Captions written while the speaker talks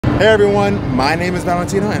Hey everyone, my name is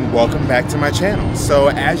Valentino and welcome back to my channel. So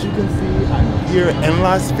as you can see, I'm here in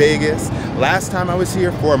Las Vegas. Last time I was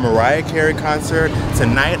here for a Mariah Carey concert.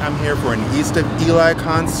 Tonight I'm here for an East of Eli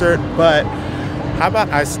concert, but how about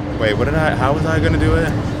how was I gonna do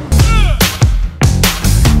it?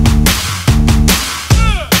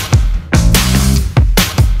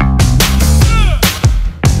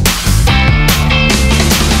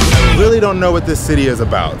 I really don't know what this city is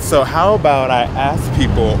about, so how about I ask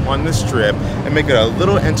people on the strip and make it a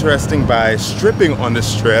little interesting by stripping on the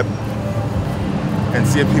strip and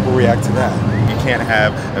see if people react to that. You can't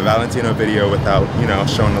have a Valentino video without, you know,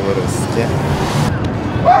 showing a little skin.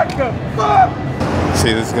 What the fuck?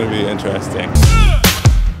 See, this is gonna be interesting.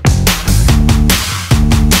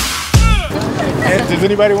 And does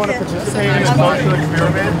anybody want to participate in this social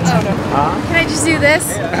experiment? Oh, no. Can I just do this?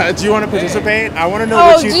 Do you want to participate? I want to know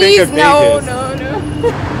what you think of Vegas.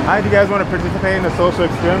 No. Hi, do you guys want to participate in the social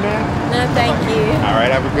experiment? No, thank you. All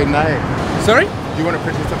right, have a good night. Sorry? Do you want to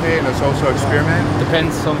participate in a social experiment?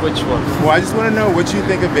 Depends on which one. Well, I just want to know what you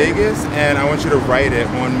think of Vegas, and I want you to write it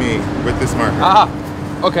on me with this marker. Ah,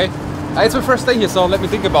 okay. It's my first day here, so let me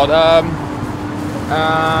think about.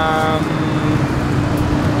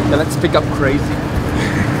 Yeah, let's pick up crazy.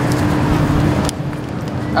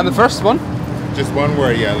 And the first one? Just one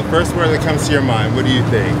word, yeah. The first word that comes to your mind. What do you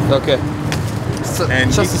think? Okay. So,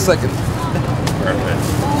 and just a second. Perfect.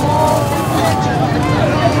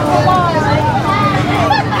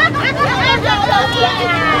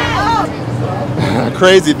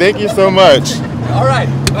 Crazy, thank you so much. All right,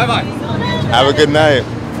 bye-bye. Have a good night.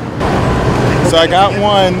 So I got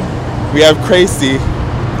one. We have crazy.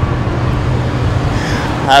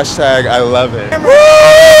 Hashtag I love it. Woo!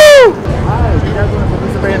 Hi, do you guys want to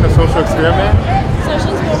participate in the social experiment?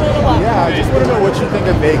 Social experiment of what? Yeah, I just want to know what you think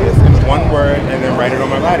of Vegas in one word and then write it on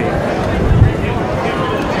my body.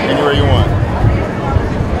 Anywhere you want.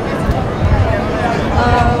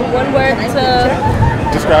 One word to...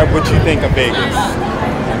 Describe what you think of Vegas.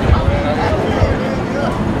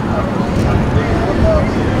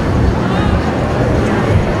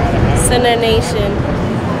 Sinner Nation.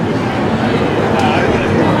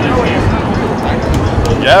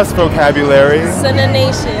 Yes, vocabulary. Sinner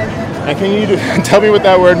Nation. And can you tell me what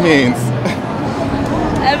that word means?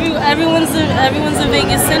 Everyone's in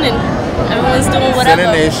Vegas sinning. Everyone's doing whatever.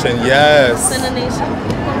 Sinner Nation, yes. Sinner Nation.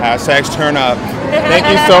 Hashtags turn up. Thank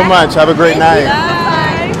you so much. Have a great night.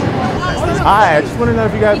 Bye. Hi, I just want to know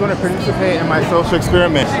if you guys want to participate in my social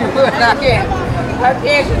experiment. I can't. I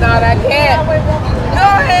can't, Shannon. I can't. Go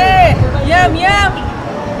ahead. Yum, yum.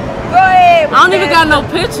 Go ahead. I don't even got no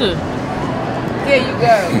picture. There you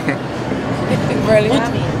go. Really?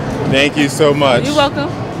 Thank you so much. You're welcome.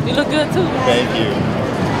 You look good too. Thank you.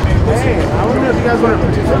 Hey, I want to know if you guys want to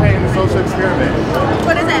participate in the social experiment.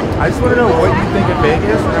 What is that? I just want to know what you think of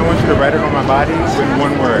Vegas, and I want you to write it on my body in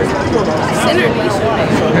one word. Sinner Nation.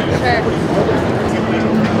 Sure.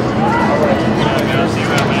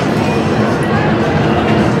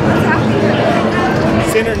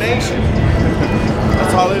 Sinner Nation.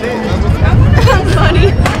 That's all it is. That's funny.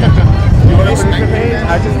 You want to participate?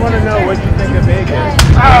 I just want to know what you think of Vegas.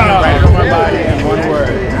 Write it on my body in one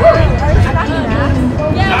word.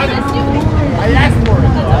 I asked for it.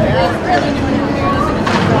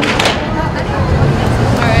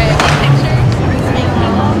 Alright, pictures.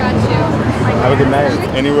 Got you. Have a good night.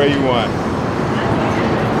 Anywhere you want.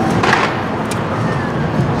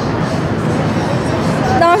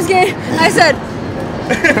 No, I'm just kidding. I said.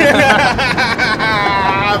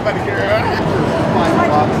 Funny girl.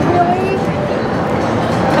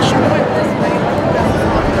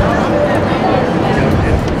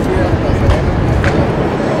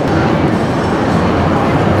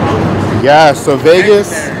 Yeah, so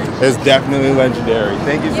Vegas is definitely legendary.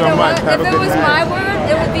 Thank you so much. Have a If it good was night. my word,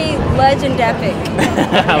 it would be legend-epic.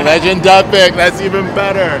 Legend-epic, that's even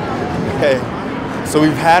better. Okay, so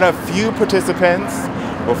we've had a few participants.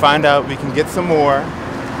 We'll find out we can get some more.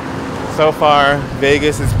 So far,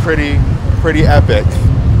 Vegas is pretty epic.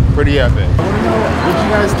 Pretty epic. I want to know what you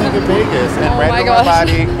guys think of Vegas and write it on my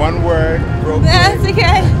body, one word, real quick. That's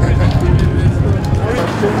okay.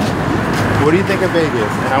 What do you think of Vegas?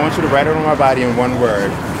 And I want you to write it on my body in one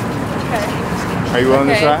word. Okay. Are you willing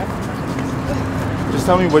to Okay. try? Just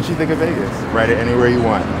tell me what you think of Vegas. Write it anywhere you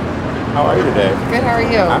want. How are you today? Good, how are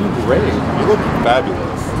you? I'm great. You look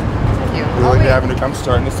fabulous. Thank you. You look like you're having I'm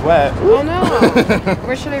starting to sweat. Oh no.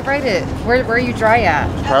 Where should I write it? Where are you dry at?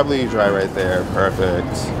 Probably dry right there.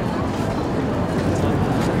 Perfect.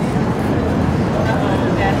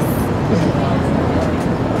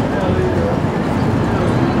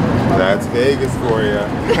 That's Vegas for you.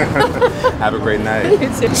 Have a great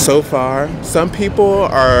night. So far, some people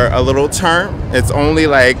are a little turned. It's only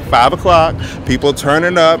like 5 o'clock. People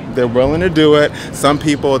turning up. They're willing to do it. Some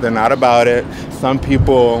people, they're not about it. Some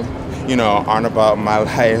people, you know, aren't about my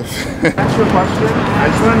life. Ask you a question. I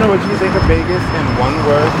just want to know what you think of Vegas in one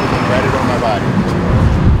word. You can write it on my body.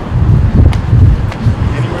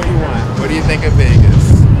 Anywhere you want. What do you think of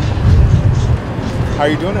Vegas? How are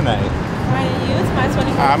you doing tonight? Fine, and you? It's my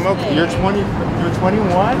 21st I'm okay. You're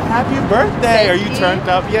 21? Happy birthday. Are you turned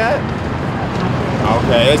up yet?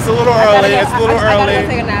 Okay, it's a little early. It's a little early. I gotta go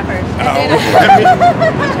take a nap first. Oh,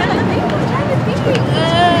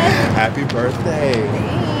 happy birthday.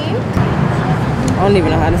 I don't even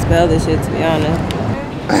know how to spell this shit, to be honest.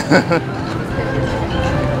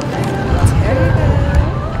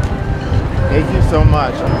 Thank you so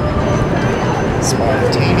much.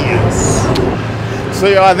 Spontaneous. So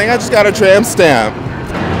y'all, I think I just got a tramp stamp.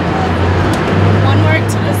 One word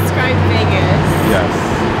to describe Vegas. Yes.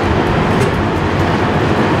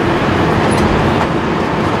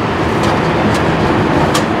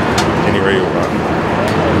 Anywhere you want.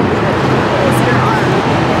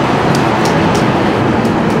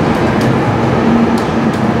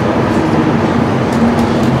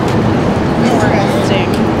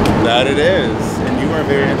 That it is. And you are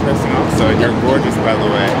very interesting also. And you're gorgeous, by the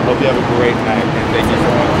way. Hope you have a great night. And thank you so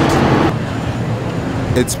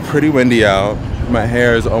much. It's pretty windy out. My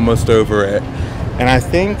hair is almost over it. And I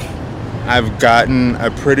think I've gotten a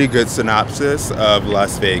pretty good synopsis of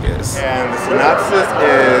Las Vegas. And the synopsis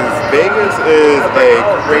is Vegas is a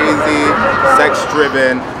crazy,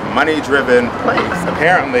 sex-driven, money-driven place.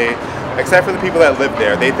 Apparently, except for the people that live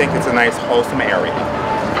there, they think it's a nice, wholesome area.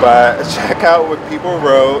 But check out what people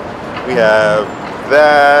wrote. We have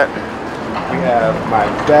that. We have my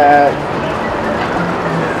bag.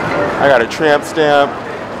 I got a tramp stamp.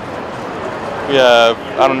 We have,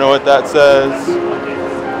 I don't know what that says.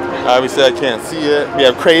 Obviously I can't see it. We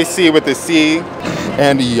have Crazy with the C.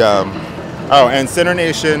 And the, oh, and Sinner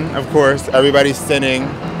Nation, of course. Everybody's sinning.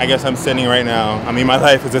 I guess I'm sinning right now. I mean, my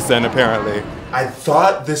life is a sin, apparently. I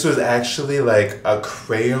thought this was actually like a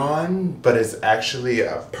crayon, but it's actually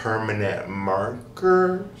a permanent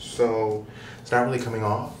marker, so it's not really coming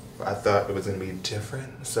off. I thought it was gonna be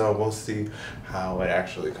different, so we'll see how it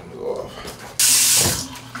actually comes off.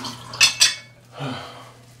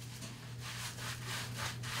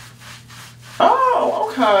 Oh,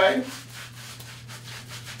 okay.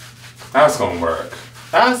 That's gonna work.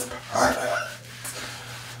 That's perfect.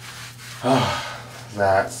 Oh.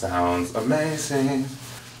 That sounds amazing.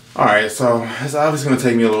 Alright, so it's obviously going to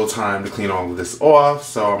take me a little time to clean all of this off,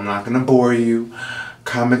 so I'm not going to bore you.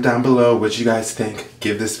 Comment down below what you guys think.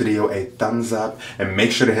 Give this video a thumbs up, and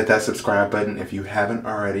make sure to hit that subscribe button if you haven't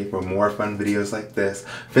already for more fun videos like this.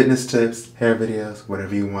 Fitness tips, hair videos,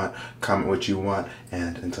 whatever you want. Comment what you want,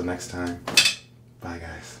 and until next time, bye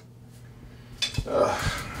guys. I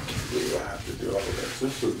can't believe I have to do all of this.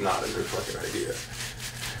 This was not a good fucking idea.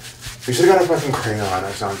 We should have got a fucking crayon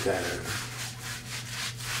or something.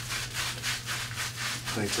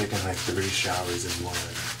 Like taking like 3 showers in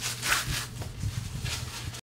one.